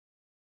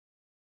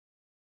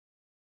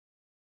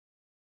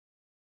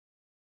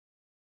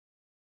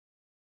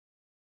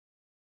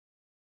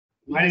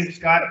My name is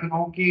Scott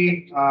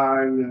Knoke.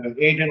 I'm an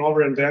agent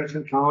over in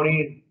Benson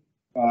County.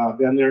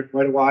 Been there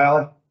quite a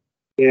while.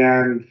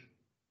 And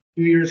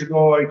 2 years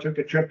ago, I took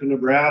a trip to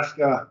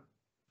Nebraska.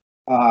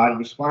 It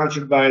was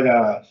sponsored by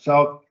the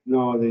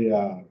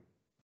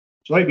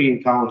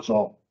Soybean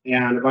Council,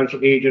 and a bunch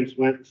of agents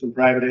went to some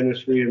private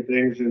industry and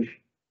things, and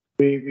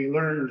we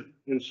learned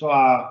and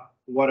saw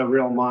what a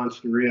real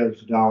monster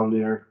is down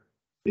there.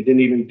 They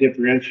didn't even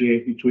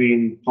differentiate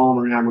between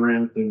Palmer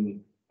Amaranth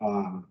and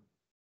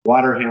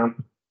Waterhemp.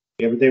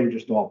 Yeah, but they were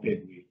just all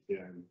pigweed.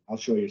 Yeah, I'll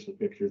show you some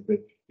pictures. But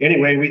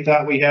anyway, we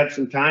thought we had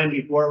some time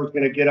before it was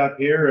going to get up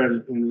here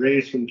and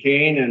raise some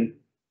cane. And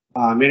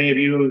many of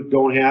you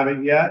don't have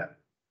it yet.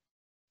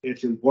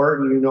 It's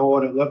important you know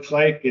what it looks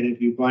like. And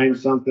if you find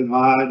something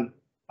odd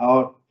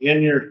out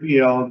in your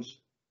fields,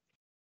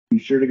 be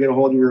sure to get a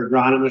hold of your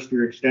agronomist,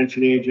 your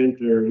extension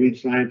agent, or weed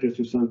scientist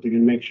or something,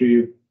 and make sure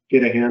you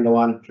get a handle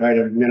on it. Try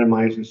to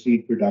minimize the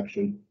seed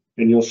production.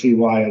 And you'll see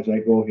why as I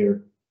go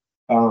here.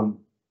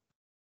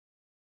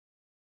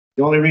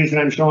 The only reason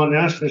I'm showing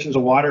this is a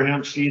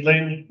Waterhemp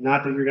seedling.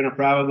 Not that you're going to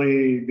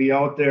probably be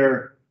out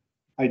there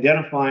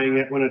identifying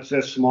it when it's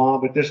this small,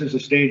 but this is a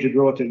stage of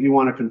growth that you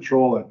want to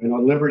control it. You know,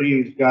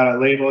 Liberty's got a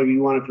label,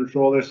 you want to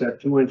control this at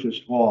 2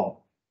 inches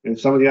tall. And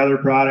some of the other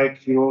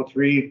products,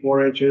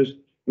 3-4 inches,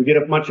 we get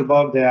up much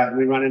above that and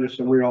we run into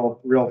some real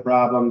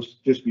problems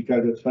just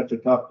because it's such a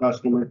tough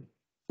customer.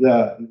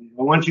 I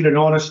want you to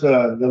notice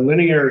the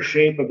linear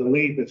shape of the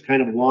leaf. It's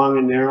kind of long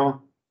and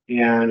narrow,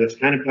 and it's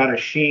kind of got a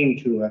sheen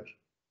to it.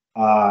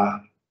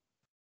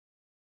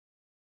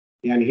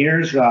 And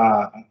here's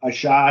a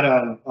shot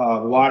of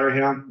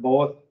Waterhemp,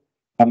 both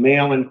a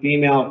male and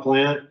female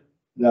plant.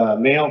 The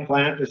male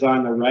plant is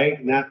on the right,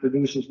 and that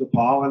produces the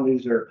pollen.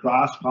 These are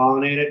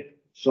cross-pollinated.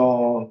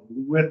 So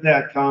with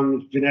that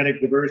comes genetic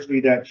diversity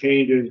that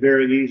changes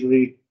very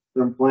easily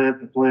from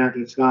plant to plant.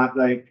 It's not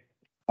like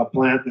a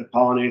plant that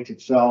pollinates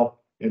itself.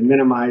 It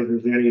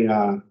minimizes any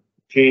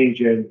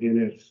change in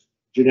its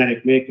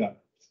genetic makeup.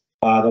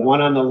 The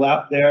one on the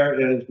left there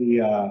is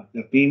the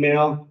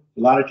female. A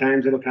lot of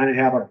times it'll kind of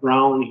have a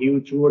brown hue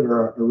to it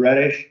or a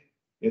reddish.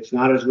 It's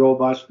not as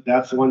robust.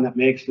 That's the one that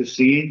makes the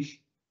seeds.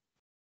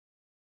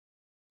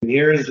 And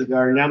here's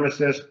our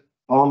nemesis,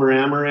 Palmer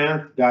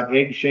Amaranth. Got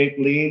egg-shaped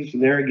leaves.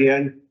 And there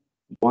again,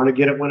 you want to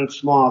get it when it's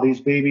small.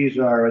 These babies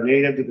are a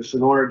native to the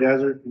Sonora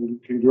Desert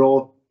and can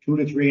grow 2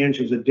 to 3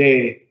 inches a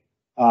day.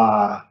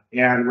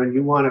 And when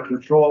you want to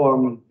control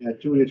them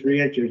at 2 to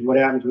 3 inches, what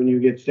happens when you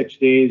get 6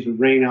 days of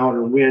rain out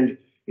or wind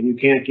and you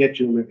can't get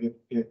to them?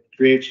 It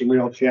creates some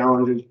real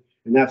challenges,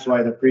 and that's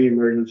why the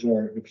pre-emergence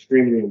are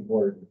extremely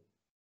important.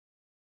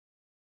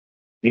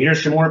 And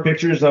here's some more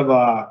pictures of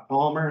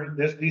Palmer.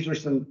 These were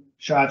some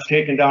shots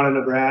taken down in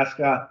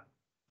Nebraska.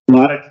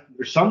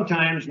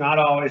 Sometimes, not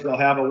always, they'll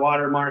have a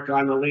watermark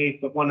on the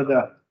leaf, but one of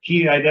the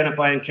key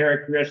identifying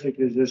characteristics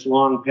is this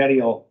long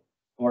petiole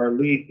or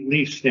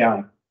leaf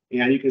stem.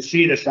 And you can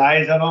see the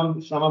size of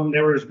them. Some of them, they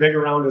were as big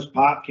around as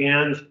pop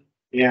cans.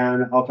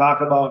 And I'll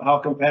talk about how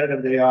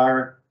competitive they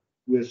are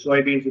with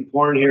soybeans and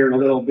corn here in a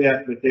little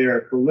bit, but they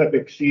are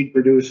prolific seed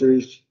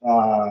producers,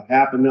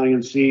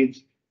 500,000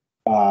 seeds.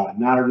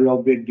 Not a real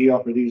big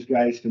deal for these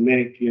guys to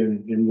make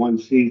in one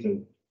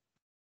season.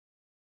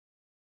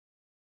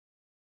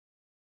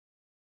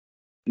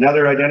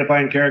 Another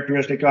identifying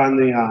characteristic on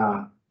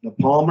the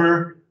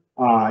Palmer,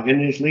 in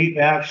these leaf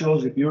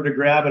axils, if you were to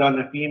grab it on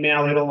the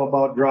female, it'll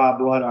about draw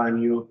blood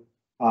on you.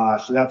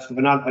 So that's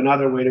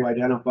another way to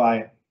identify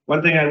it.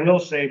 One thing I will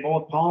say,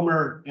 both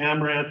Palmer,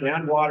 Amaranth,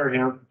 and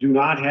Waterhemp do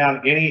not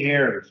have any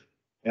hairs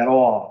at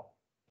all.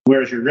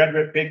 Whereas your red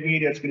root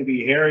pigweed, it's going to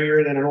be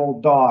hairier than an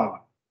old dog.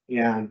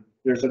 And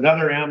there's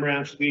another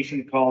Amaranth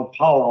species called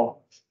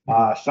Powell.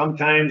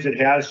 Sometimes it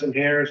has some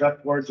hairs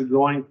up towards the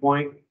growing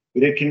point,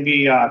 but it can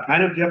be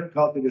kind of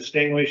difficult to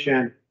distinguish,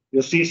 and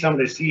you'll see some of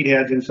the seed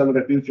heads in some of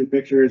the future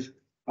pictures.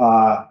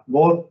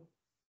 Both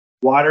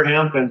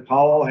Waterhemp and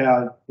Powell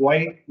have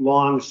quite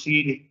long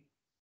seed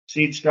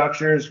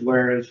structures,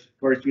 whereas, of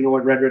course, you know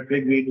what red root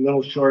pigweed,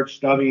 little short,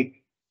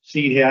 stubby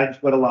seed heads,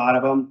 but a lot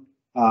of them.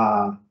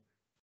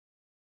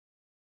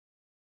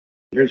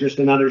 Here's just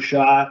another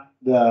shot.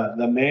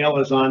 The male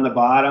is on the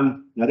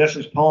bottom. Now this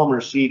is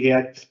Palmer seed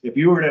head. If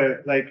you were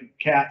to, like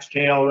cat's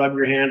tail, rub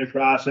your hand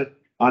across it,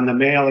 on the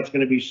male, it's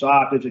going to be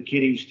soft as a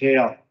kitty's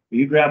tail.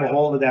 You grab a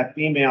hold of that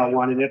female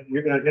one, and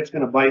it's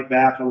going to bite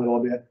back a little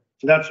bit.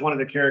 So that's one of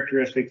the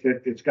characteristics,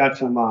 that it's got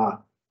some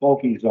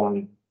pokies on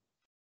it.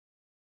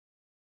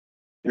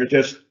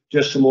 There's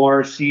just some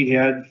more seed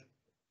heads.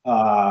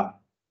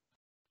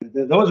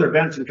 Those are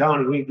Benson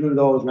County. We grew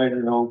those right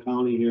in our own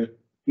county here a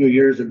few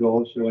years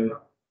ago. So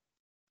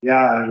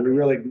yeah, we're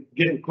really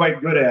getting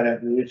quite good at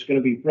it, and it's going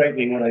to be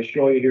frightening when I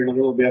show you here in a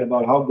little bit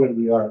about how good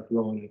we are at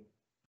growing it.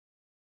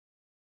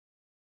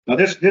 Now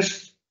this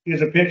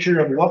is a picture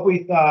of what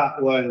we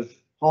thought was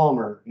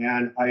Palmer,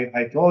 and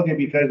I told you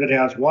because it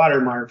has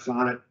watermarks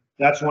on it,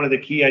 that's one of the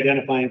key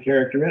identifying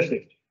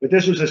characteristics. But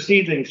this was a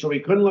seedling, so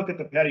we couldn't look at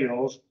the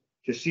petioles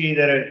to see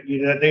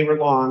that they were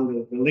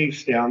long, the leaf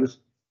stems.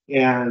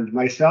 And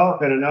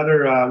myself and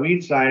another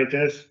weed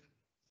scientist,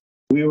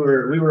 we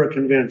were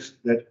convinced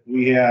that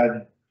we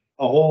had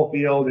a whole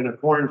field and a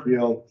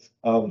cornfield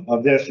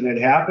of this, and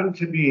it happened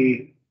to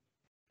be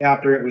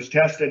after it was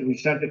tested. We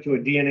sent it to a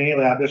DNA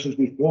lab. This was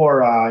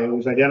before it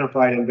was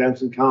identified in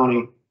Benson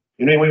County.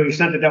 And anyway, we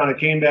sent it down. It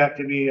came back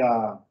to be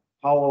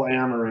Powell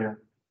Amaranth,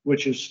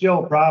 which is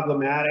still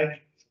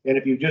problematic. And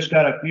if you've just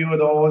got a few of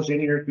those in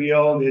your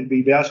field, it'd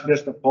be best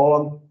just to pull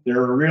them.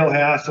 They're a real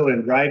hassle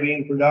in dry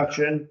bean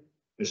production,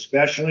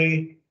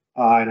 especially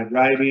in a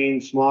dry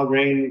bean, small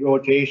grain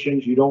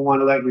rotations. You don't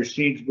want to let your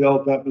seeds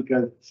build up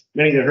because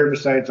many of the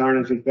herbicides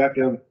aren't as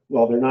effective.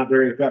 Well, they're not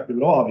very effective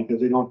at all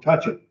because they don't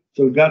touch it.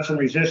 So we've got some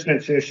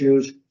resistance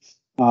issues,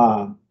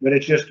 but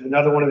it's just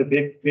another one of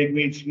the big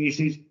weed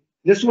species.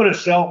 This one is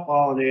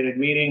self-pollinated,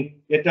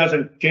 meaning it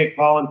doesn't take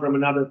pollen from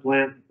another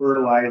plant to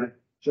fertilize it.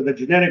 So the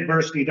genetic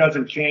diversity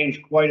doesn't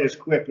change quite as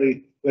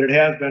quickly, but it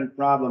has been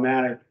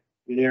problematic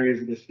in areas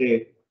of the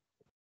state.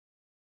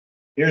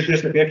 Here's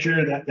just a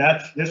picture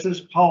this is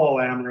Powell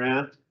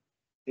Amaranth,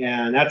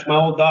 and that's my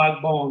old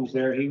dog Bones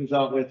there. He was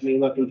out with me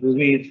looking for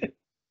weeds.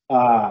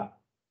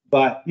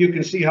 But you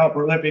can see how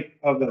prolific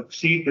of a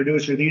seed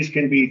producer these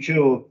can be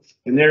too.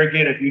 And there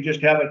again, if you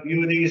just have a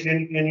few of these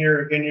in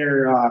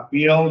your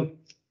field,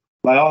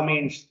 by all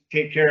means,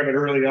 take care of it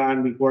early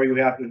on before you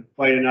have to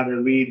fight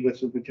another weed with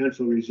some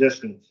potential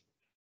resistance.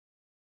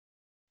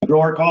 A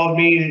grower called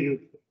me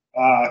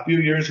a few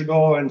years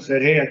ago and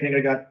said, "Hey, I think I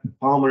got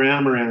Palmer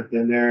Amaranth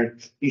in there."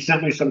 He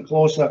sent me some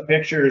close-up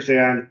pictures,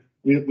 and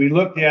we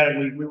looked at it.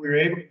 And we were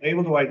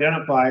able to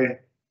identify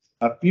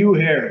a few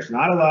hairs,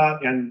 not a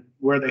lot, and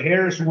where the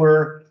hairs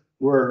were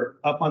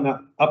up on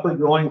the upper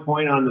growing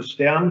point on the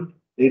stem.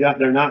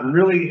 They're not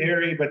really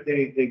hairy, but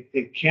they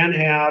can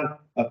have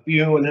a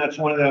few, and that's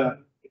one of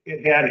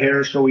it had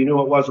hairs, so we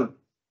knew it wasn't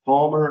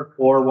Palmer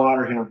or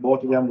Waterhemp.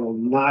 Both of them will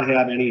not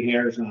have any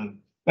hairs on them.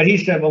 But he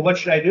said, "Well, what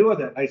should I do with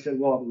it?" I said,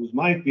 "Well, if it was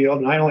my field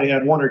and I only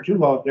had one or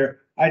two out there,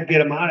 I'd get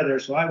them out of there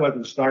so I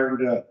wasn't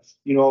starting to,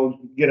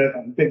 get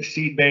a big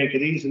seed bank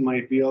of these in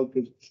my field."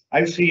 Because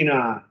I've seen,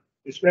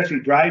 especially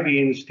dry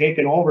beans,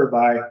 taken over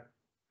by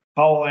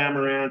Powell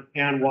Amaranth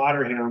and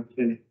Waterhemp,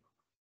 and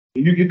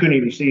you couldn't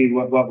even see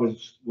what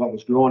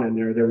was growing in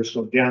there. They were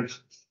so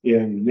dense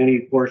in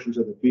many portions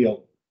of the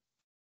field.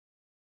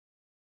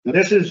 Now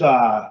this is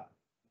a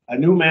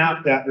new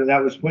map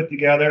that was put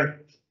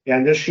together,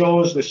 and this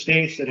shows the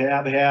states that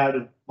have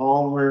had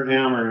Palmer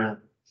Amaranth,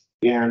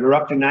 and we're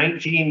up to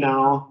 19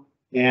 now.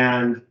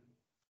 And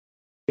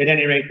at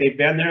any rate, they've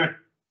been there.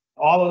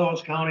 All of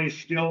those counties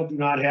still do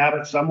not have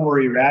it. Some were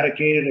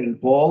eradicated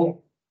and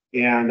pulled,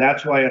 and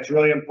that's why it's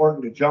really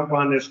important to jump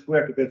on this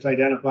quick if it's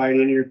identified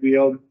in your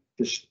field.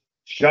 Just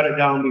shut it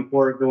down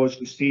before it goes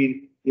to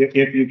seed if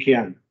you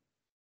can.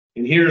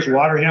 And here's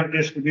Waterhemp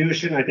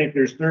distribution. I think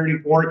there's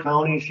 34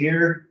 counties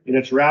here, and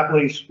it's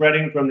rapidly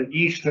spreading from the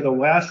east to the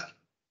west.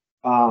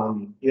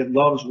 It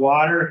loves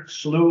water,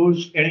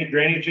 sloughs, any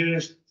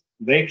drainages,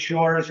 lake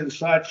shores and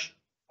such.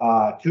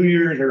 2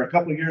 years or a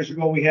couple of years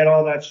ago, we had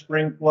all that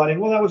spring flooding.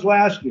 Well, that was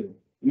last year.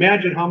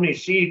 Imagine how many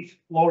seeds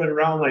floated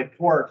around like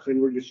corks and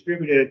were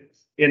distributed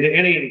into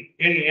any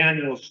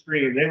annual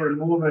stream. They were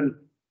moving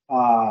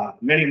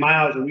many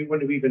miles and we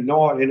wouldn't have even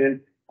known it. And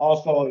then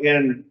also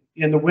in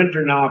the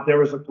winter now, if there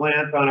was a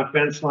plant on a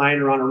fence line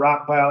or on a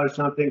rock pile or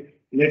something,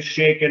 and it's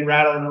shaking,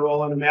 rattling, and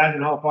rolling,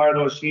 imagine how far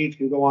those seeds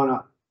can go on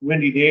a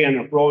windy day in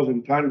the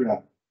frozen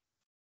tundra.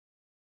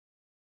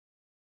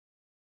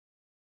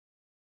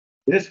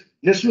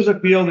 This was a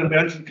field in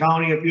Benson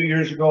County a few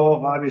years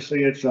ago.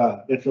 Obviously, it's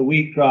a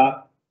wheat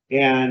crop,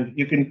 and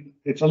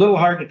it's a little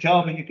hard to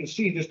tell, but you can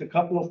see just a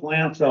couple of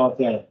plants out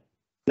there.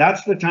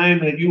 That's the time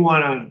that you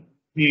want to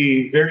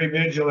be very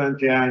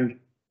vigilant and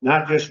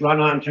not just run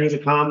on through the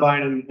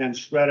combine and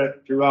spread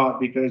it throughout,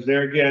 because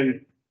there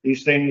again,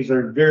 these things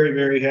are very,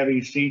 very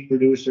heavy seed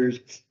producers.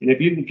 And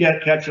if you can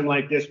catch them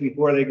like this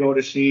before they go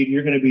to seed,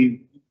 you're going to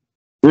be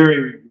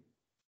very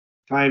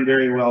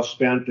well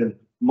spent and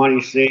money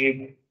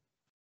saved.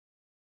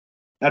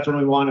 That's when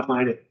we want to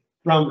find it.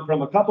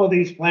 From a couple of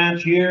these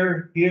plants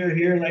here,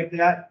 like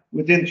that,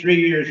 within 3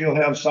 years, you'll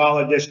have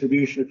solid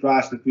distribution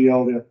across the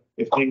field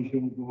if things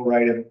don't go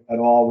right at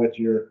all with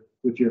your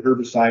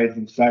herbicides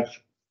and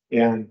such.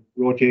 And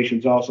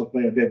rotations also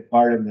play a big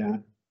part in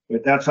that.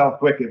 But that's how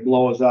quick it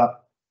blows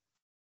up.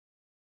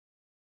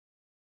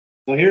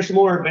 Now here's some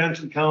more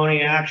Benson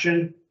County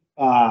action.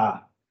 I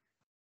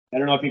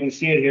don't know if you can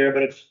see it here,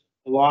 but it's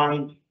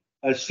along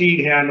a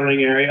seed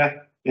handling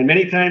area. And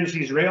many times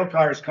these rail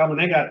cars come and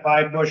they got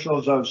 5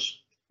 bushels of,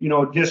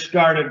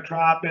 discarded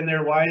crop in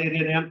there. Why they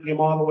didn't empty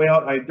them all the way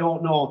out, I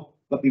don't know.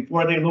 But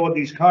before they load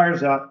these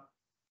cars up,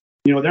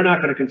 they're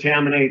not going to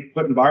contaminate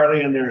putting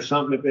barley in there or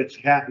something if it's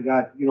got,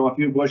 a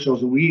few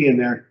bushels of wheat in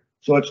there.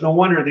 So it's no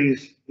wonder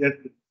these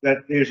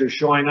are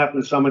showing up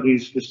in some of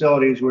these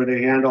facilities where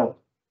they handle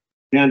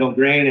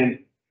grain.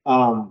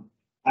 And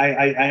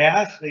I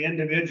asked the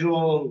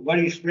individual what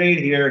he sprayed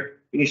here,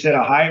 and he said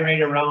a high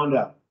rate of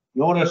Roundup.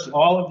 Notice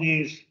all of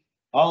these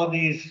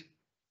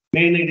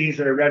Mainly these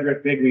are red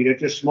root pigweed. It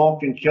just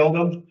smoked and killed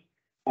them.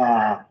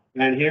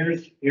 And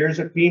here's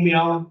a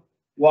female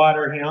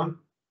water hemp.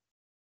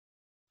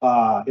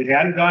 It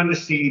hadn't gone to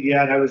seed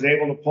yet. I was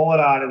able to pull it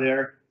out of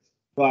there,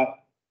 but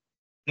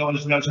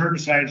those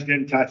herbicides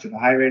didn't touch it. The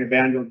high rate of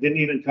Banville didn't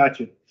even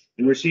touch it.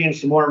 And we're seeing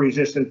some more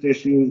resistance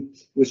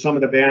issues with some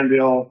of the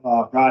Banville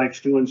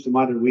products too, and some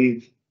other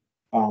weeds.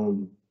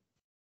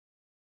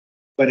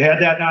 But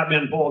had that not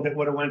been pulled, it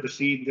would have went to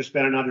seed and just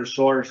been another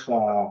source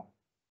for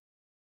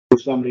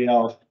somebody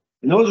else.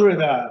 And those were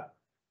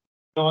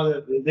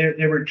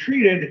they were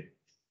treated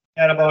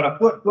at about a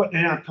foot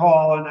and a half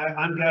tall, and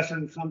I'm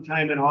guessing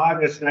sometime in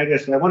August. And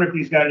I wonder if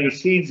he's got any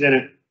seeds in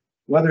it,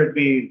 whether it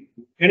be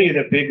any of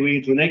the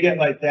pigweeds. When they get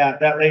like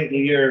that late in the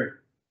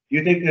year, do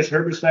you think this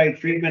herbicide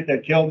treatment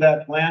that killed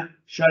that plant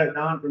shut it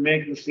down from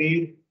making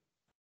seed?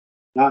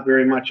 Not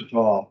very much at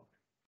all.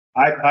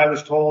 I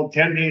was told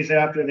 10 days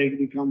after they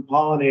become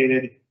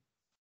pollinated,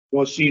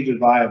 those seeds are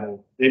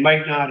viable. They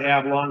might not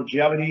have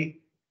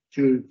longevity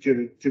to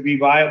be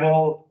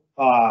viable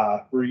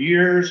for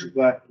years,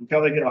 but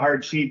until they get a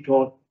hard seed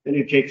coat, then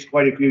it takes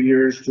quite a few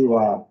years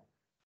to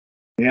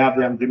have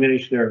them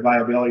diminish their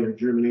viability or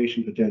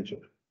germination potential.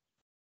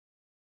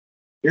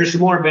 Here's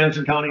some more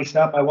Benson County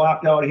stuff. I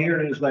walked out here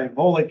and it was like,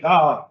 holy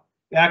cow,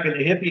 back in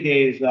the hippie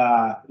days,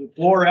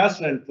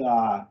 fluorescent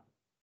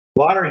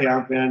water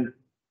hemp, and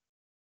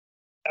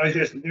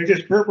they're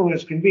just purple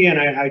as can be. And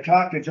I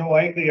talked to Joe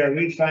Eichly, our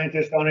lead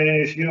scientist down at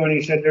NDSU, and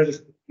he said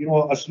there's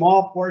a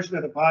small portion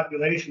of the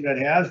population that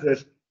has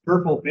this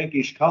purple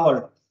pinkish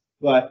color,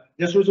 but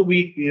this was a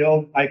wheat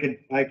field. I could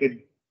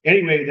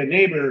anyway, the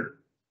neighbor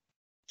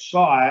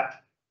saw it,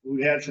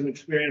 who had some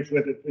experience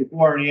with it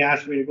before, and he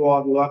asked me to go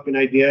out and look, and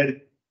I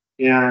did,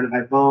 and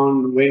I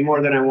found way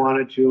more than I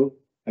wanted to.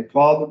 I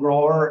called the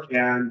grower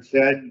and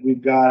said,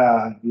 you've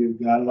got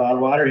a lot of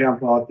water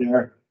hemp out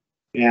there.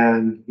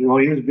 And, he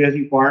was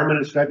busy farming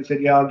and stuff. He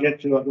said, yeah, I'll get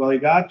to it. Well, he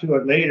got to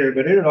it later,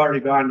 but it had already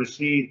gone to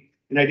seed.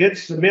 And I did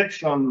submit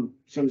some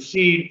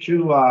seed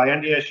to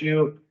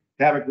NDSU,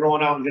 have it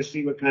grown out and just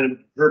see what kind of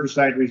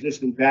herbicide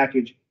resistant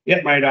package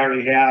it might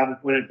already have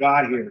when it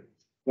got here.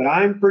 But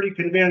I'm pretty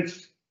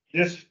convinced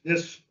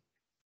this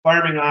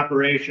farming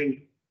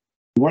operation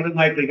more than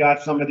likely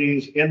got some of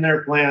these in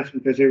their plants,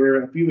 because there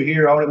were a few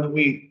here out in the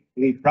wheat.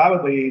 And he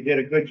probably did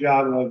a good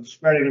job of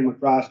spreading them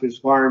across his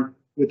farm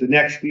with the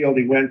next field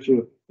he went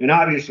to. And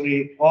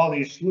obviously all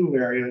these slough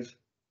areas,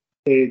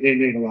 they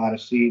made a lot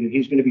of seed, and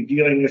he's going to be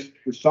dealing this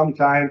for some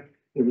time.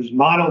 It was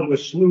modeled with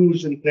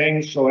sloughs and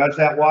things, so as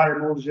that water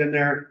moves in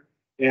there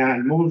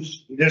and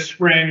moves this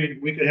spring,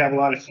 we could have a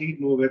lot of seed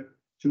move it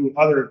to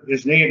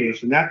his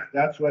neighbors. And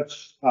that's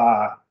what's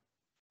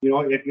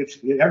it's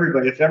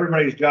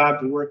everybody's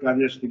job to work on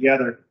this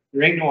together.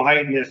 There ain't no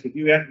hiding this. If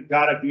you haven't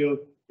got a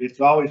view, it's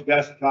always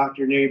best to talk to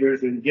your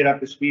neighbors and get up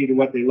to speed to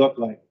what they look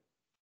like.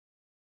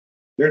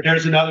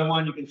 There's another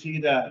one. You can see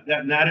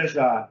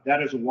that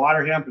is a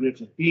water hemp, and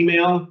it's a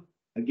female.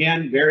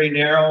 Again, very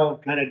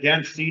narrow, kind of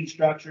dense seed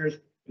structures.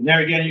 And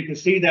there again, you can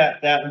see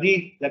that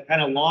leaf, that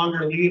kind of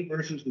longer leaf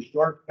versus the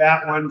short,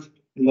 fat ones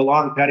in the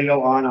long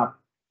petiole on a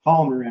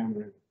Palmer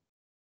amaranth.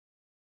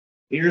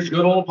 Here's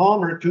good old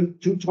Palmer,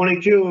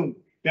 222,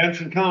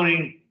 Benson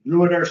County,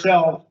 grew it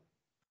ourselves.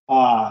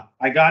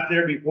 I got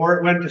there before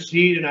it went to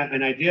seed,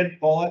 and I did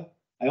pull it.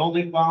 I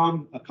only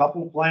found a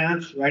couple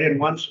plants right in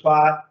one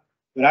spot.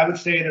 But I would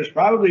say there's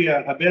probably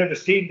a bit of a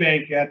seed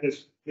bank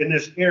in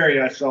this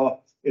area. So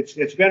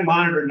it's been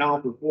monitored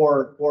now for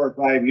four or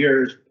 5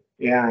 years,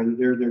 and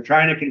they're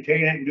trying to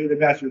contain it and do the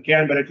best we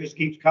can, but it just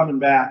keeps coming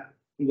back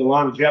to the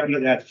longevity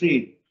of that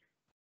seed.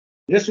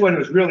 This one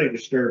was really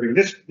disturbing.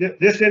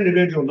 This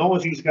individual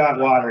knows he's got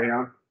water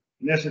hemp,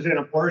 and this is in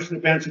a portion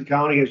of Benson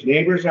County. His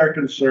neighbors are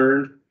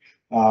concerned.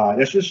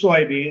 This is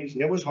soybeans.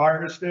 It was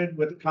harvested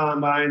with the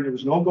combine. There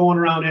was no going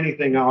around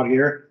anything out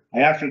here. I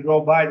actually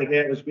drove by the day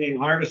it was being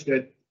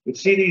harvested. But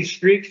see these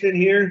streaks in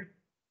here?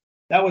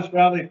 That was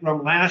probably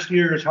from last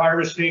year's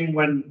harvesting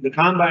when the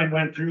combine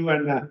went through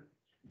and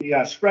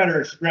the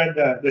spreader spread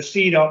the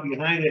seed out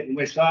behind it. And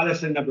we saw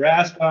this in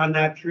Nebraska on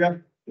that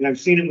trip, and I've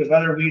seen it with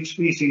other wheat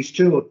species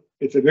too.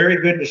 It's a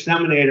very good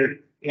disseminator.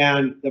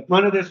 And the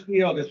front of this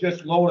field is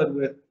just loaded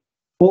with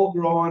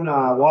full-grown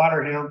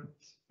water hemp.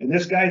 And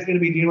this guy's going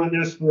to be doing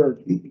this for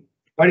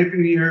quite a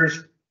few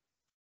years.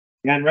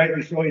 And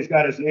rightly so, he's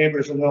got his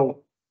neighbors a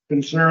little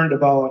concerned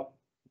about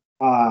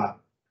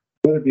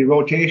whether it be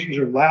rotations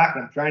or lack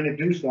of trying to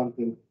do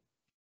something.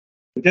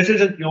 But this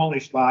isn't the only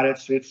spot.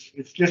 It's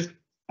just,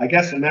 I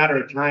guess, a matter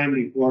of time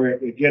before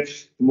it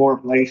gets to more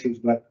places.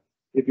 But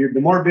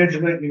the more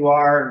vigilant you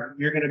are,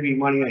 you're going to be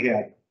money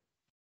ahead.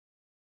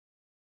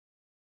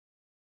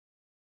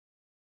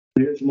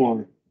 Here's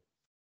more.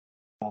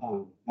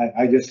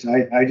 I just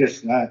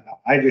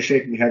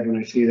shake my head when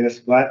I see this,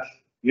 but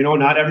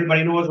not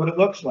everybody knows what it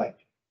looks like.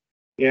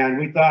 And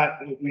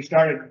we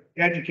started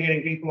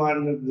educating people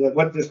on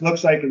what this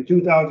looks like in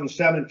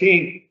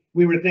 2017.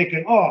 We were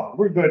thinking, oh,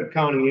 we're good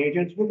county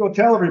agents. We'll go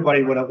tell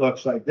everybody what it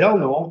looks like. They'll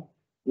know.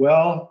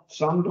 Well,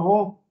 some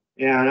know,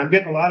 And I'm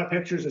getting a lot of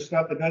pictures of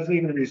stuff that doesn't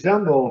even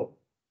resemble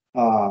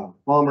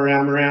Palmer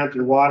Amaranth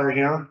or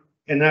Waterhemp,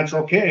 and that's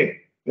okay.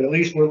 But at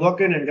least we're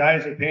looking and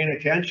guys are paying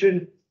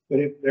attention. But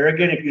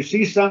if you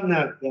see something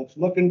that's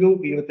looking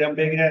goofy with them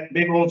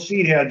big old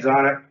seed heads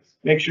on it,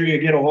 make sure you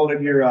get a hold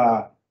of your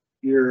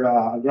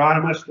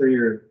agronomist or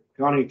your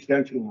county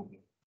extension officer.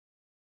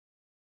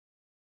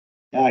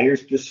 Yeah,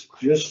 here's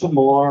just some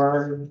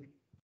more.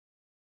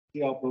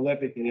 See how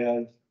prolific it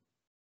is.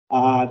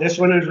 This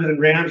one is in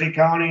Ramsey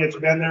County. It's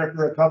been there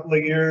for a couple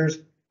of years.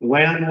 The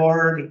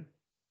landlord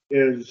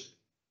is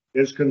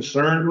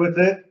concerned with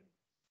it.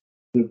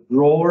 The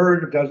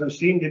grower doesn't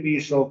seem to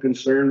be so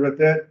concerned with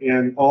it.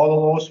 And all the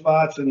low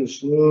spots in the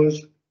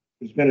sloughs,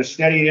 there's been a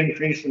steady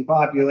increase in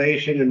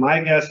population. And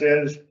my guess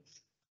is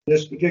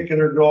this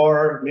particular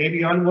grower,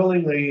 maybe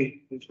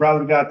unwillingly, has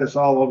probably got this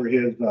all over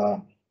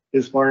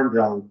his farm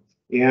ground.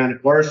 And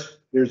of course,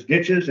 there's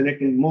ditches and it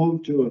can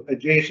move to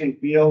adjacent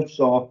fields.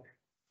 So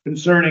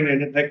concerning,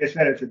 and like I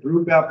said, it's a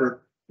group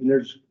effort. And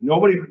there's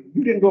nobody,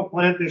 you didn't go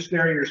plant this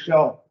there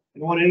yourself. I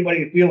don't want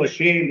anybody to feel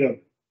ashamed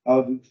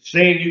of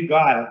saying you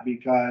got it,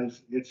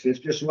 because it's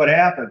just what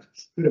happens.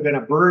 Could have been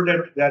a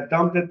bird that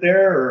dumped it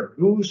there, or a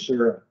goose,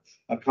 or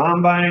a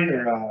combine,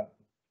 or a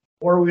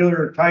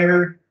four-wheeler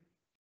tire.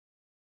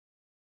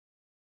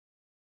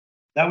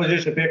 That was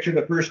just a picture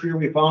the first year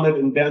we found it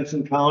in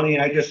Benson County.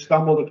 I just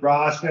stumbled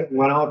across it and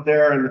went out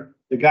there, and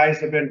the guys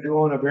have been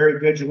doing a very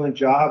vigilant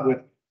job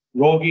with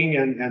roguing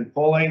and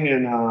pulling.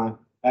 And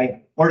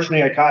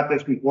fortunately, I caught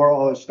this before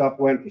all this stuff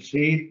went to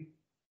seed.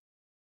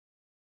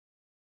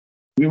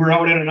 We were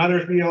out in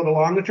another field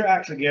along the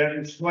tracks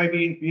again,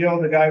 soybean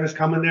field. The guy was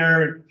coming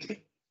there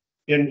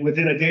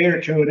within a day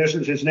or two. This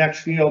is his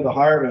next field to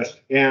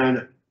harvest,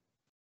 and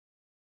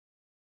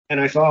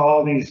I saw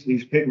all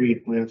these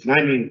pigweed plants, and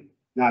I mean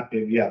not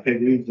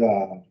pigweeds,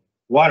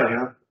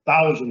 Waterhemp,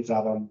 thousands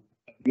of them,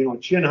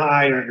 chin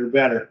high or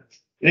better.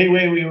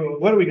 Anyway,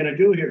 what are we going to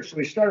do here? So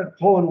we started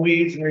pulling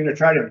weeds, and we're going to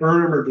try to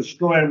burn them or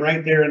destroy them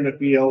right there in the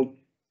field.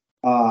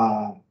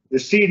 The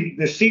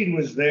seed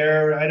was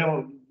there. I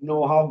don't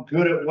know how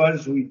good it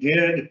was. We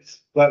did,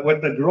 but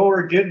what the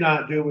grower did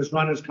not do was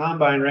run his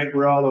combine right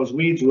where all those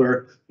weeds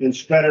were and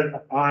spread it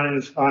on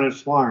his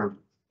farm.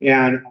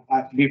 And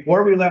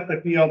before we left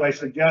the field, I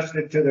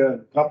suggested to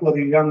the couple of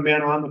the young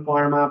men on the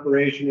farm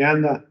operation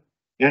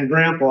and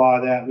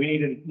Grandpa that we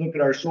needed to look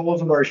at our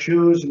soles of our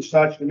shoes and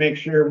such to make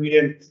sure we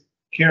didn't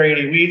carry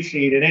any weed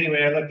seed. And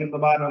anyway, I looked in the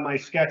bottom of my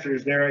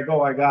Skechers. There I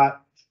go. I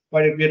got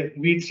quite a bit of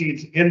weed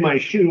seeds in my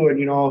shoe, and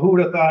who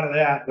would have thought of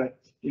that? But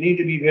you need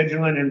to be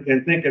vigilant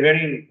and think of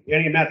any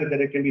method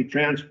that it can be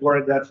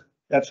transported.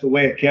 That's the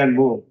way it can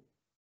move.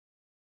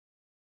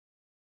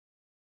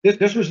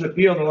 This was the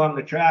field along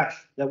the tracks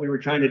that we were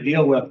trying to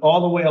deal with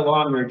all the way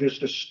along there,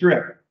 just a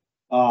strip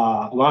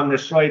along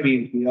this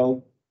soybean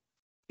field.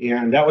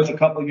 And that was a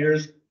couple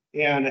years.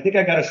 And I think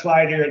I got a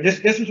slide here. This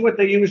is what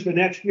they used the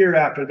next year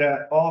after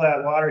that, all that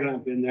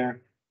Waterhemp in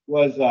there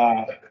was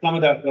some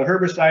of the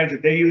herbicides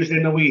that they used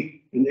in the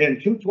wheat. In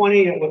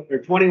 220 or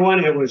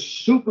 21, it was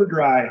super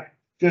dry.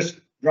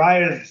 Just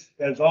dry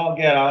as all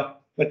get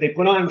out, but they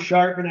put on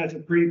Sharpen as a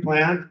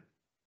pre-plant.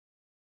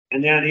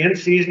 And then in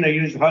season, they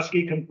used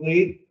Husky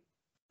Complete.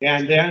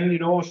 And then,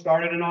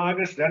 started in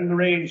August, then the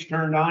rains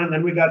turned on, and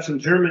then we got some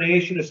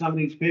germination of some of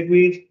these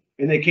pigweeds.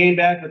 And they came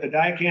back with a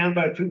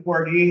dicamba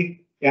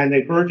 2,4-D, and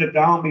they burnt it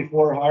down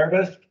before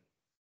harvest.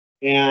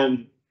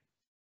 And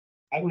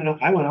I went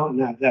out in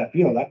that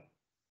field.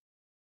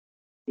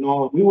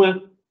 We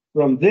went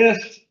from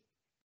this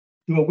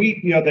to a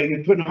wheat field that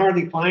you couldn't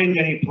hardly find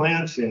any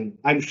plants in.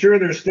 I'm sure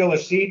there's still a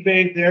seed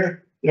bank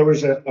there. There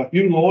was a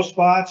few low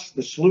spots,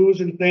 the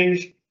sloughs and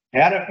things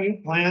had a few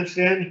plants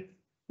in,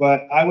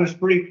 but I was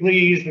pretty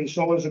pleased, and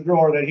so was the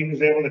grower, that he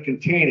was able to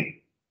contain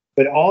it.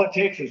 But all it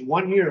takes is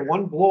 1 year,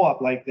 one blow up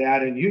like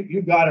that, and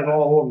you got it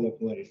all over the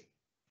place.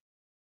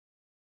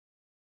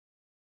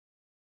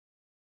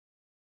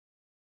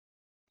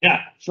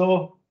 Yeah,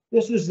 so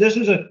this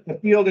is a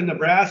field in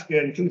Nebraska.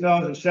 In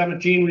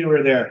 2017, we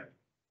were there.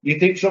 You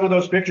think some of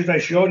those pictures I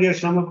showed you,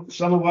 some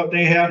of what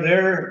they have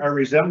there are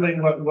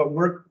resembling what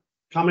we're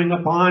coming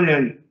upon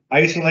in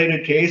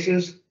isolated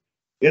cases?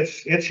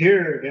 It's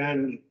here,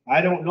 and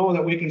I don't know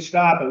that we can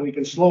stop it. We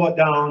can slow it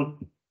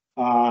down,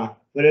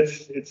 but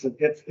it's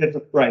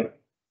a fright.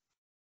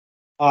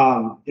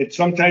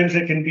 Sometimes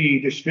it can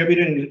be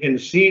distributed in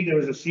seed. There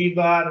was a seed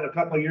lot a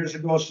couple of years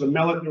ago, some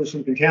millet, there was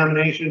some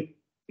contamination,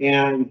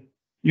 and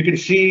you can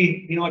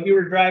see, if you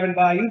were driving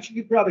by,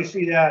 you'd probably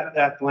see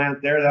that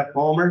plant there, that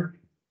Palmer.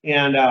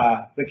 And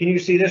but can you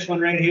see this one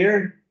right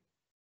here?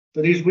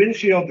 So these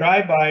windshield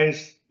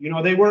drive-bys,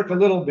 they work a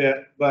little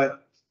bit,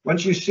 but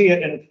once you see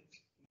it and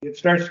it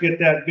starts to get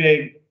that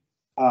big,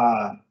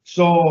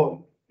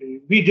 so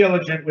be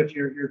diligent with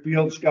your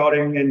field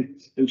scouting,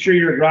 and I'm sure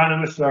your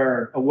agronomists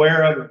are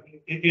aware of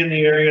it in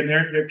the area, and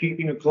they're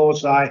keeping a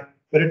close eye.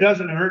 But it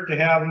doesn't hurt to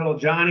have little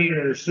Johnny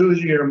or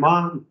Susie or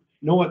Mom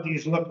know what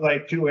these look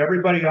like too.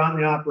 Everybody on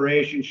the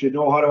operation should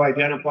know how to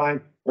identify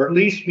them, or at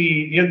least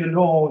be in the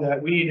know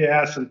that we need to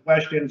ask some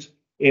questions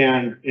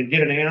and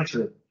get an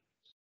answer.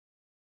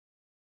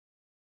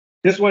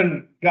 This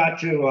one got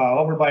to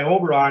over by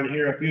Oberon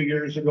here a few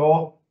years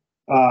ago.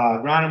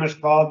 Agronomist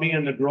called me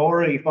in the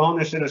grower. He found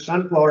this in a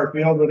sunflower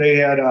field where they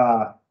had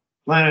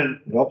planted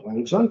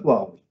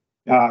sunflowers.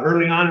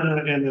 Early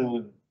on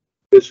in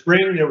the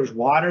spring, there was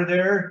water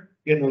there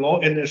in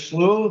the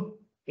slough,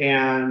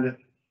 and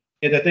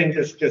the thing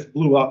just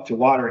blew up to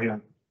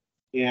Waterhemp.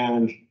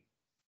 And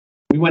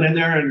we went in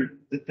there, and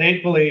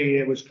thankfully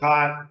it was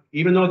caught.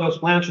 Even though those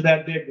plants were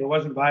that big, there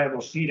wasn't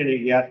viable seed in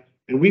it yet.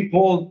 And we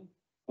pulled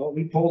a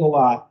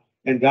lot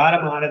and got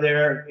them out of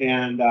there.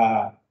 And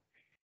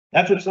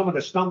that's what some of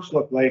the stumps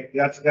look like.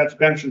 That's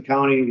Benson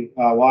County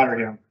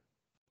Waterhemp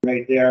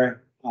right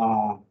there.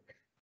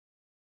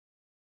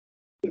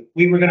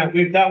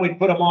 We thought we'd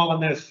put them all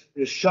in this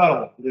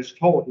shuttle, this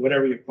tote,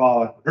 whatever you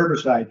call it,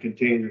 herbicide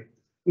container.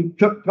 We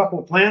took a couple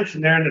of plants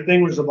in there, and the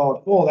thing was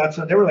about full.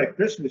 They were like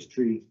Christmas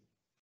trees.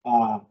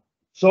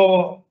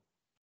 So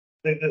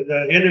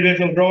the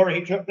individual grower,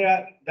 he took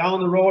that down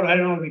the road. I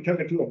don't know if he took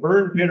it to a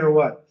burn pit or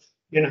what.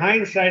 In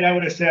hindsight, I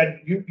would have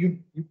said, you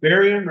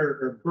bury them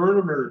or burn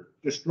them or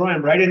destroy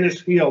them right in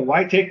this field.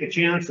 Why take the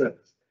chance of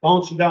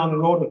bouncing down the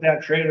road with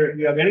that trailer? If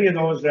you have any of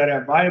those that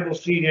have viable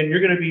seed in,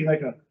 you're going to be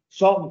like a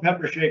salt and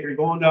pepper shaker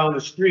going down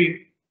the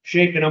street,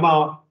 shaking them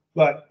out.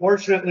 But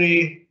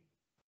fortunately,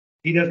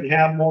 he doesn't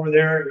have them over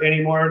there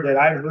anymore that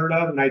I've heard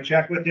of, and I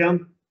checked with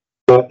him.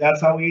 But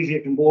that's how easy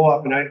it can blow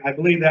up. And I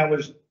believe that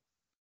was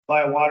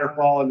by a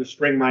waterfall in the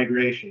spring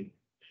migration.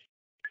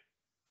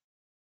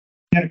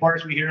 And of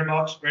course, we hear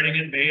about spreading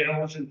in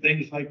bales and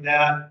things like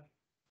that.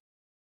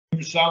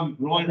 There's some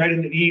growing right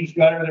in the eaves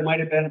gutter. There might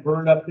have been a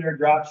bird up there,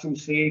 dropped some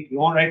seed,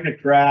 going right in a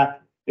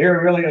crack.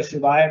 They're really a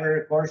survivor.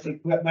 Of course, the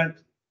equipment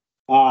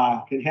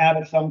can have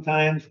it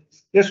sometimes.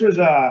 This was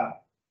a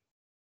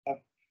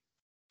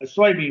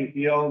soybean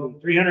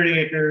field, 300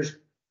 acres.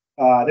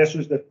 This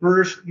was the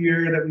first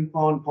year that we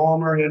found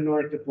Palmer in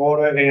North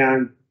Dakota,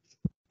 and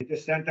we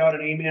just sent out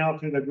an email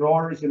to the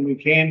growers, and we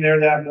came there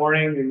that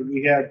morning, and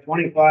we had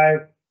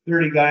 25,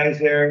 30 guys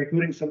there,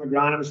 including some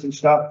agronomists and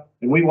stuff,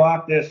 and we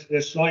walked this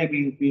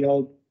soybean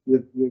field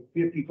with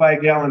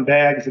 55-gallon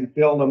bags and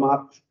filled them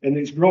up, and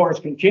these growers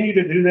continue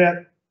to do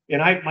that.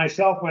 And I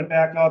myself went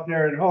back out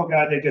there, and oh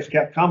God, they just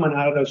kept coming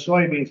out of those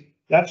soybeans.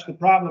 That's the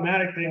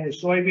problematic thing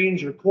with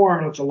soybeans or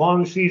corn. It's a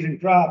long season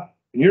crop,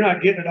 and you're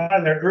not getting it out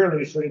of there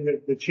early. So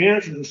the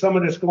chances of some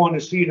of this going to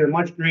seed are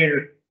much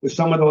greater with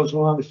some of those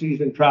long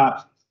season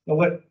crops.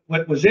 But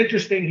what was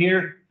interesting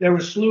here, there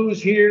was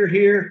sloughs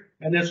here,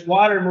 and this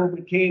water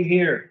movement came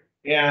here.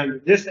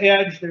 And this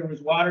edge, there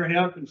was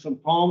Waterhemp and some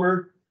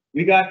Palmer.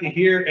 We got to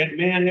here, and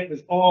man, it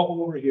was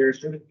all over here.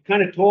 So it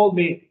kind of told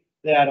me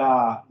that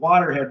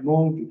water had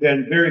moved,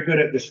 been very good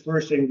at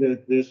dispersing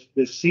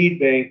this seed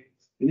bank.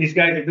 And these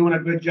guys are doing a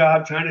good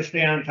job trying to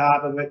stay on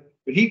top of it.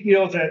 But he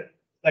feels that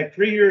like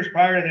 3 years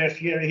prior to this,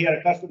 he had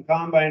a custom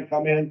combine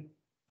come in,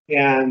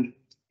 and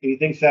he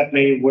thinks that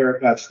may be where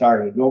it got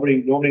started.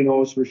 Nobody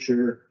knows for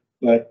sure,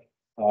 but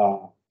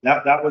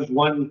that was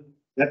one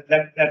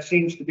that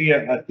seems to be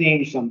a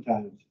theme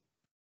sometimes.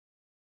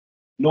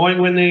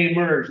 Knowing when they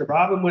emerge. The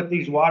problem with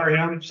these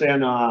Waterhemps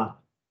and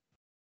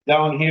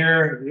down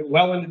here,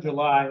 well into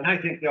July, and I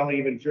think they'll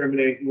even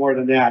germinate more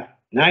than that.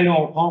 And I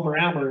know Palmer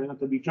Amaranth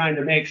will be trying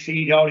to make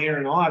seed out here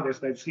in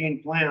August. I've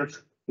seen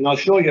plants, and I'll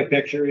show you a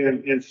picture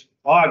in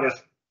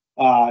August.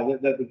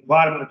 The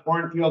bottom of the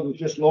cornfield was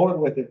just loaded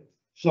with it.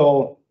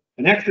 So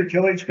an extra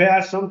tillage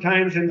pass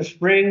sometimes in the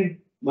spring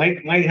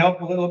might help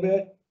a little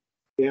bit.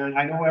 And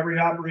I know every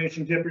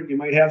operation is different. You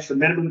might have some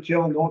minimum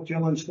till and no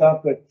till and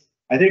stuff, but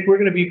I think we're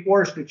going to be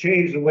forced to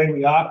change the way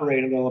we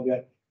operate a little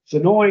bit. So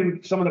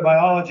knowing some of the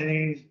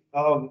biology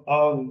of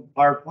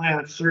our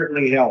plants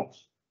certainly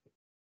helps.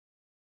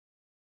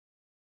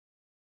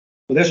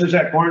 So this was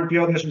that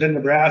cornfield. This was in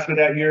Nebraska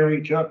that year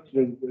we took.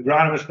 The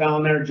agronomist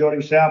down there, Jody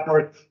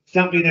Sapworth,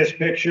 sent me this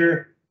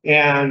picture,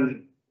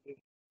 and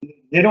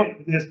they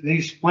don't,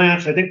 these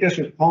plants, I think this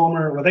was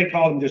Palmer, well, they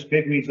called them just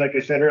pigweeds, like I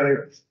said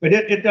earlier, but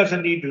it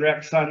doesn't need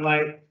direct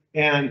sunlight.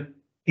 And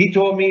he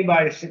told me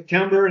by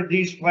September,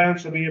 these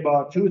plants will be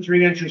about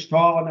 2-3 inches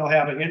tall, and they'll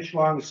have an inch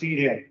long seed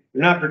head.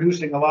 They're not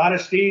producing a lot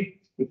of seed,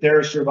 but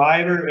they're a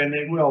survivor, and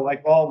they will,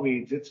 like all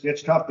weeds.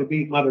 It's tough to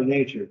beat Mother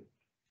Nature.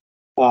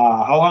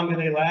 How long do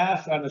they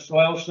last on the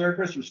soil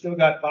surface? You still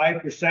got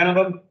 5% of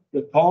them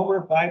with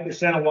Palmer,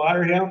 5% of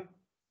Waterhemp,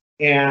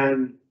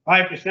 and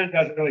 5%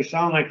 doesn't really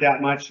sound like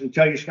that much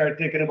until you start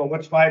thinking about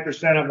what's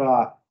 5%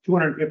 of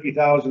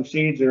 250,000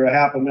 seeds or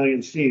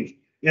 500,000 seeds.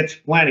 It's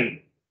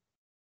plenty.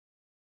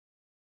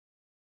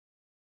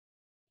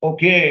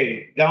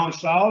 Okay, down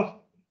south,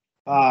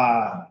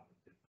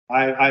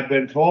 I've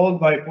been told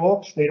by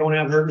folks they don't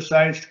have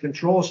herbicides to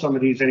control some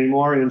of these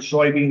anymore in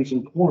soybeans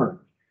and corn.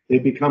 They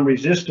become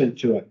resistant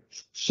to it.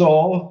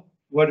 So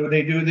what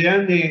do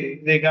then?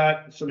 They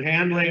got some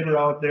hand labor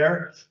out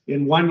there.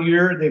 In 1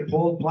 year, they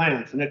pulled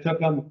plants, and it took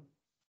them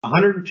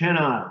 110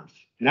 hours.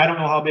 And I don't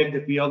know how big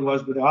the field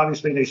was, but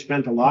obviously they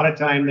spent a lot of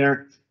time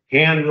there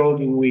hand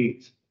rotating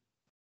weeds.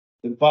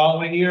 The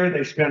following year,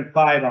 they spent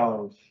 5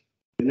 hours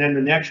And then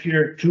the next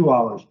year, 2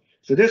 hours.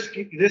 So this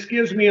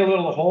gives me a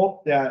little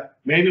hope that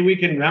maybe we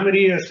can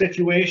remedy a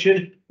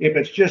situation if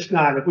it's just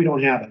not, if we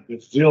don't have a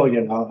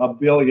zillion, a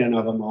billion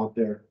of them out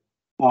there.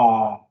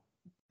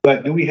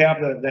 But do we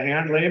have the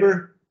hand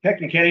labor? Heck,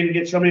 you can't even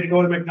get somebody to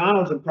go to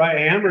McDonald's and fry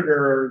a hamburger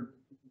or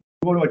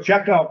go to a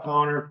checkout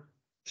counter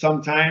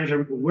sometimes.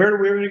 Or where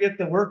are we going to get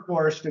the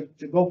workforce to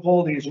go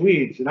pull these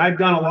weeds? And I've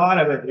done a lot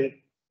of it.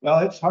 Well,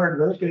 it's hard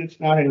work and it's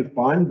not any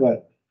fun,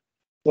 but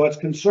so it's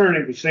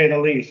concerning to say the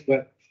least.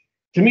 But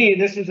to me,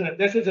 this is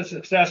a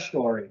success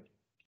story.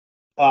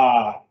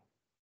 I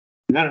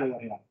don't know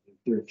what happened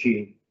in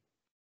 13.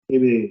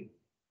 Maybe.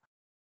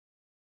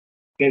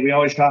 Okay, we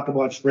always talk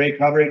about spray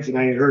coverage, and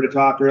I heard a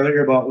talk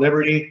earlier about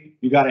Liberty.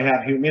 You got to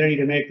have humidity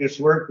to make this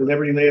work. The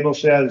Liberty label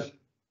says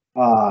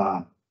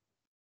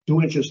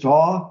 2 inches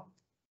tall.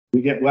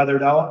 We get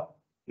weathered out.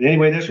 And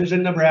anyway, this was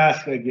in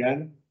Nebraska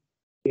again,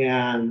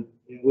 and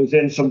it was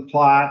in some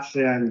plots.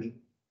 And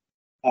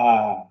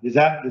does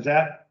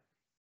that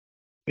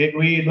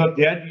pigweed look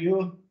dead to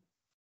you?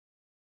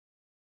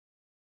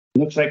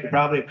 Looks like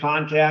probably a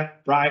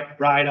contact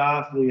fried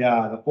off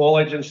the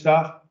foliage and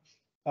stuff.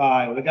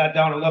 We got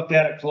down and looked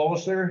at it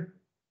closer,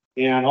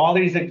 and all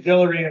these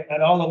auxiliary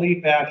and all the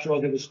leaf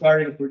actuals that was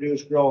starting to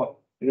produce growth.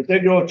 And if they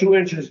grow 2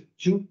 inches,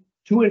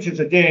 two inches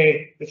a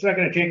day, it's not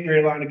going to take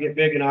very long to get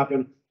big enough.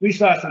 And we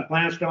saw some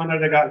plants down there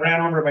that got ran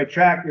over by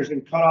tractors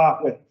and cut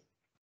off with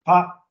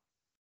pop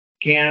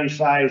can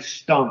size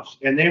stumps.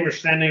 And they were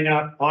sending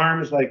up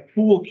arms like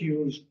pool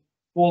cues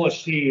full of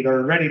seed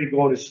or ready to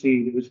go to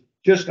seed. It was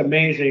just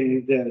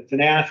amazing the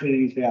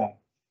tenacity these have.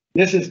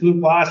 This is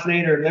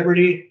glufosinate or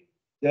Liberty.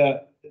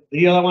 The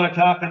deal I want to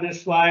talk on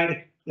this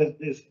slide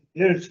is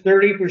there's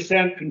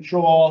 30%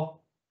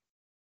 control.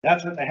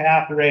 That's with the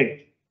half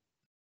rate.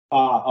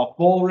 A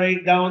full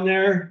rate down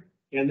there,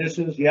 and this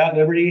is,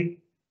 Liberty.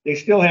 They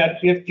still had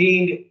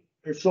 15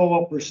 or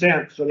so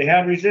percent. So they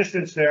have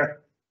resistance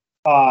there.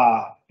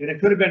 And it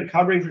could have been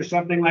coverage or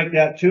something like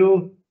that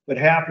too, but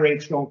half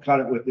rates don't cut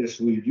it with this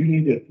weed. You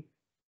need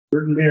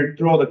to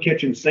throw the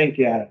kitchen sink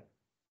at it.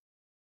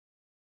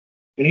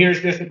 And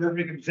here's just a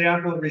perfect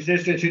example of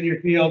resistance in your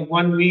field.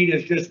 One weed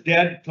is just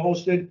dead,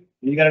 toasted,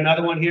 and you got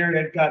another one here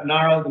that got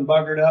gnarled and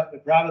buggered up,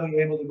 but probably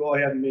able to go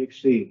ahead and make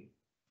seed.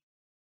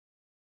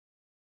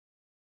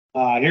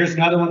 Here's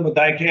another one with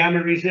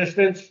dicamba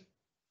resistance,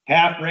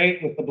 half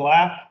rate with the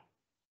black.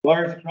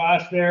 Bars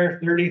across there,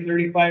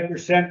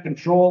 35%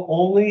 control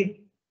only.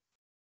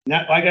 And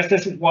that, I guess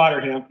this is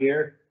Waterhemp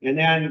here. And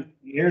then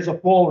here's a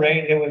full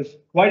rate. It was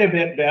quite a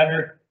bit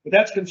better, but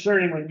that's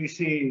concerning when we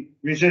see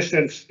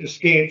resistance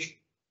escapes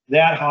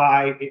that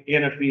high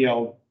in a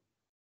field,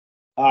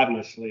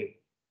 obviously.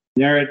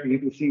 There you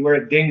can see where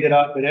it dinged it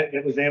up, but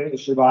it was able to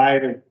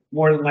survive and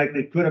more than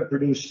likely could have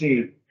produced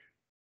seed.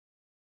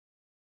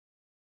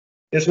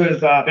 This was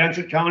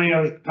Benson County.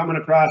 I was coming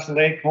across the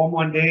lake home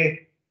one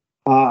day.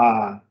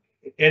 At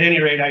any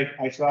rate,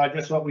 I saw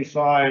just what we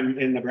saw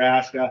in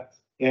Nebraska,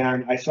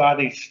 and I saw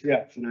these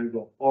strips, and I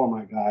go, "Oh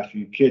my gosh, are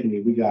you kidding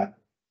me?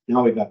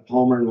 Now we got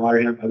Palmer and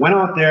Waterhemp." I went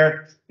out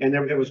there, and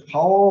it was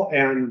Powell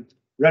and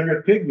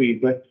Redwood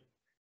pigweed, but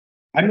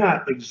I'm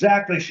not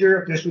exactly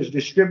sure if this was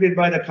distributed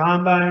by the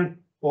combine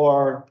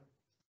or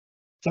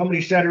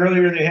somebody said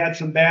earlier they had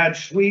some bad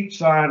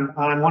sweeps on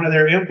one of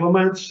their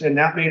implements, and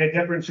that made a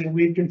difference in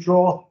weed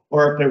control,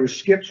 or if there were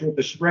skips with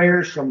the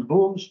sprayers, some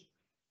booms.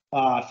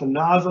 Some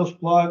nozzles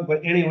plugged,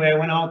 but anyway, I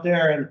went out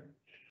there and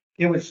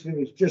it was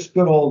just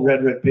good old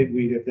redwood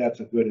pigweed, if that's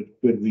a good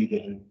weed to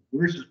have.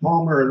 Versus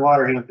Palmer and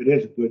Waterhemp, it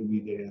is a good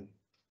weed to have.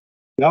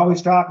 We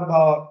always talk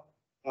about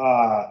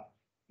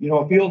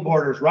field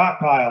borders, rock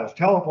piles,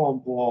 telephone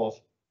poles.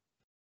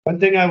 One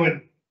thing I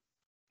would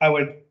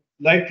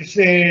like to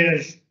say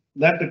is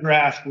let the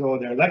grass grow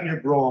there, let your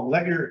brome,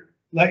 let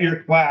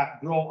your quack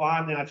grow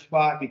on that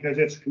spot, because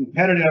it's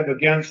competitive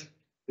against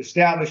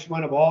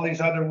establishment of all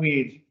these other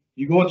weeds.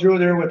 You go through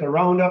there with a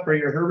Roundup or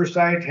your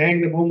herbicides, hang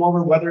the boom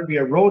over, whether it be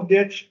a road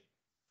ditch.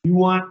 You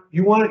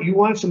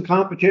want some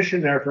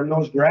competition there from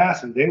those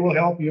grasses. They will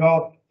help you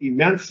out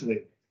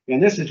immensely.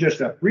 And this is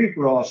just a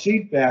free-for-all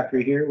seed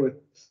factory here with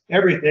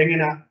everything.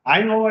 And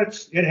I know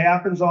it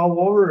happens all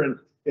over, and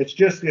it's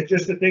just a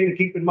thing to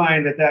keep in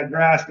mind that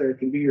grass there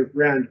can be your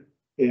friend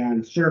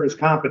and serve as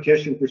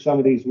competition for some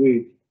of these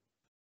weeds.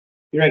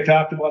 Here I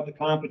talked about the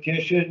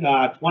competition.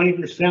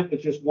 20%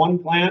 with just one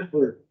plant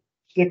for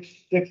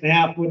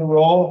 6.5 foot a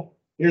row.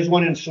 Here's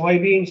one in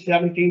soybeans,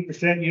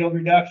 17% yield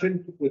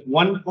reduction with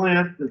one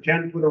plant for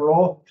 10 foot a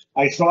row.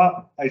 I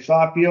saw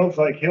fields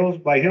like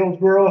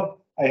Hillsboro.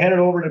 I headed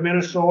over to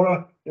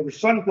Minnesota. There were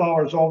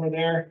sunflowers over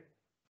there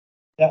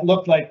that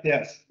looked like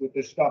this with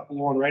this stuff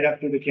blowing right up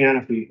through the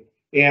canopy.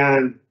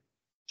 And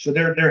so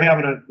they're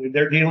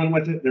dealing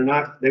with it.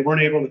 They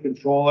weren't able to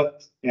control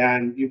it.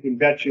 And you can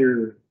bet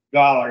your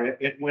dollar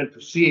it went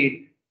to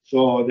seed.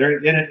 So they're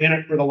in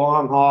it for the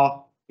long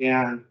haul.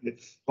 And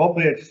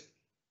hopefully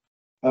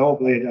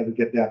it doesn't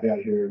get that bad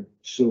here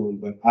soon,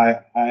 but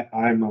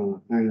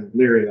I'm kind of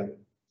leery of it.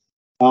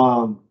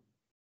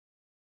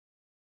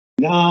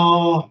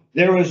 Now,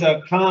 there was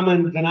a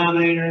common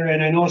denominator,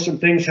 and I know some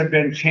things have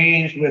been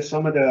changed with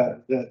some of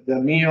the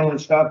meal and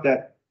stuff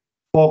that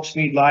folks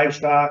feed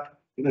livestock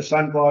in the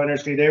sunflower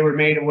industry. They were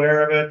made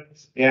aware of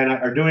it and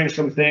are doing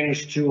some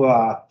things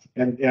to,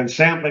 and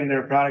sampling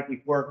their product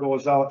before it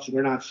goes out, so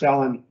they're not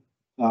selling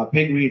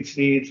pigweed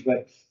seeds.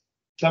 But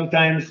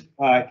sometimes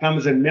it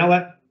comes in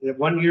millet.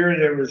 One year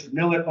there was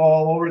millet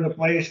all over the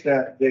place,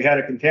 that they had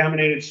a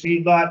contaminated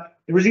seed lot.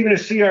 There was even a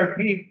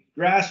CRP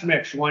grass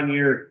mix one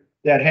year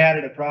that had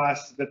it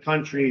across the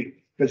country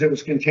because it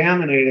was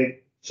contaminated.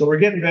 So we're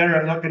getting better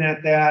at looking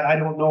at that. I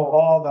don't know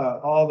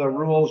all the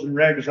rules and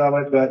regs of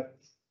it, but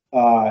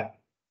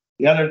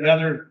the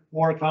other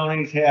 4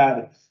 counties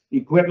had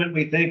equipment.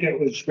 We think it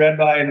was spread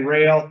by in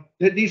rail.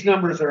 These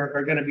numbers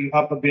are going to be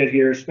up a bit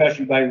here,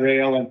 especially by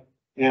rail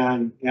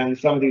and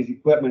some of these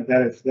equipment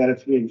that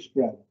it's being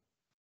spread.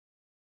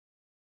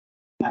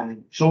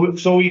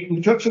 So we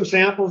took some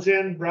samples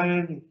in,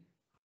 Brian.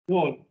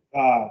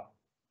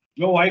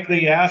 Joe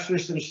Likely asked for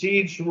some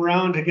seeds from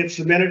around to get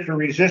submitted for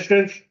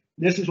resistance.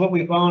 This is what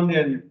we found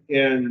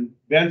in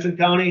Benson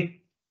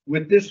County.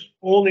 With this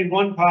only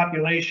one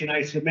population,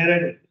 I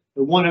submitted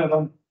for one of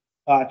them,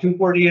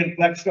 2,4-D and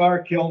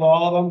Flexstar killed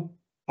all of them.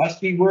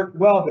 Husky worked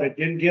well, but it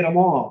didn't get them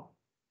all.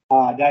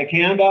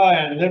 Dicamba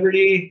and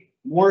Liberty,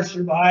 more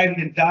survived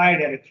and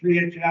died at a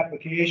 3-inch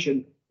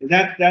application. And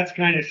that's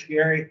kind of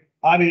scary.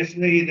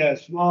 Obviously, the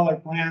smaller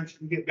plants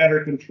can get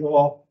better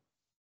control.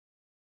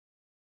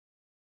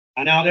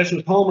 And now this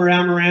was Homer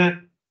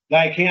Amaranth,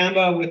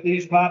 Dicamba with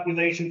these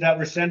populations that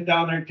were sent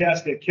down there and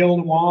tested, killed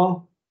them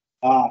all.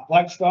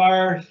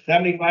 Flexstar,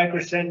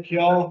 75%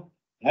 kill.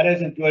 That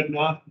isn't good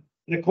enough.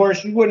 And of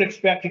course, you wouldn't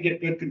expect to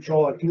get good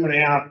control at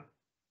 2.5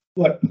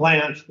 foot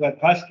plants, but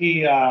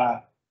Husky,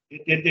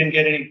 it didn't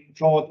get any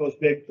control with those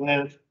big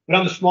plants. But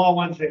on the small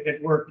ones,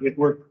 it worked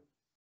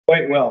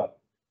quite well.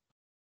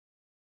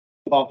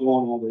 About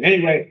going over.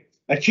 Anyway,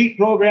 a cheat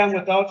program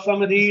without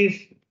some of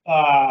these,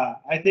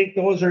 I think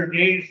those are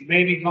days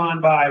maybe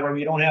gone by where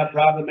we don't have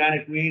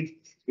problematic weeds.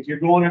 If you're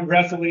going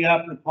aggressively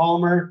up the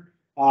Palmer,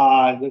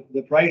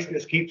 the price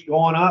just keeps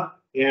going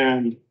up.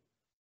 And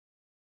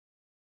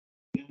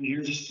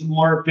here's some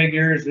more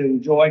figures,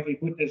 and Joe Likely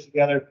put this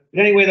together. But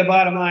anyway, the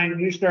bottom line, when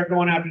you start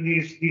going after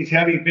these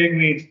heavy big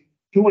weeds,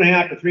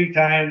 2.5 to 3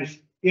 times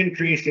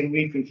increase in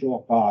weed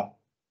control cost.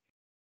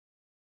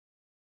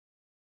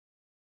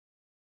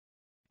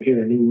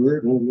 Here, a new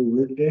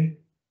word today.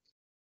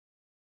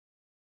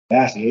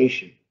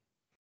 Fasciation.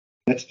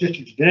 That's just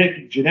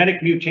a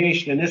genetic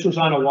mutation, and this was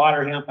on a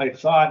water hemp. I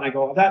saw it and I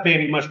go, that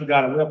baby must have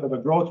got a whiff of a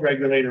growth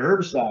regulator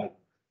herbicide.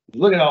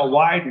 Look at how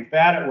wide and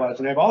fat it was.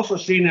 And I've also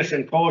seen this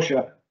in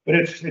kochia, but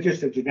it's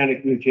just a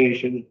genetic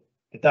mutation.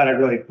 I thought I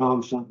really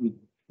found something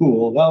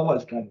cool. Well, it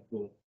was kind of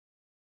cool.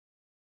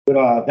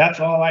 But that's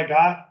all I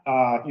got.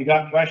 If you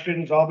got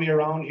questions, I'll be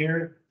around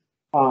here.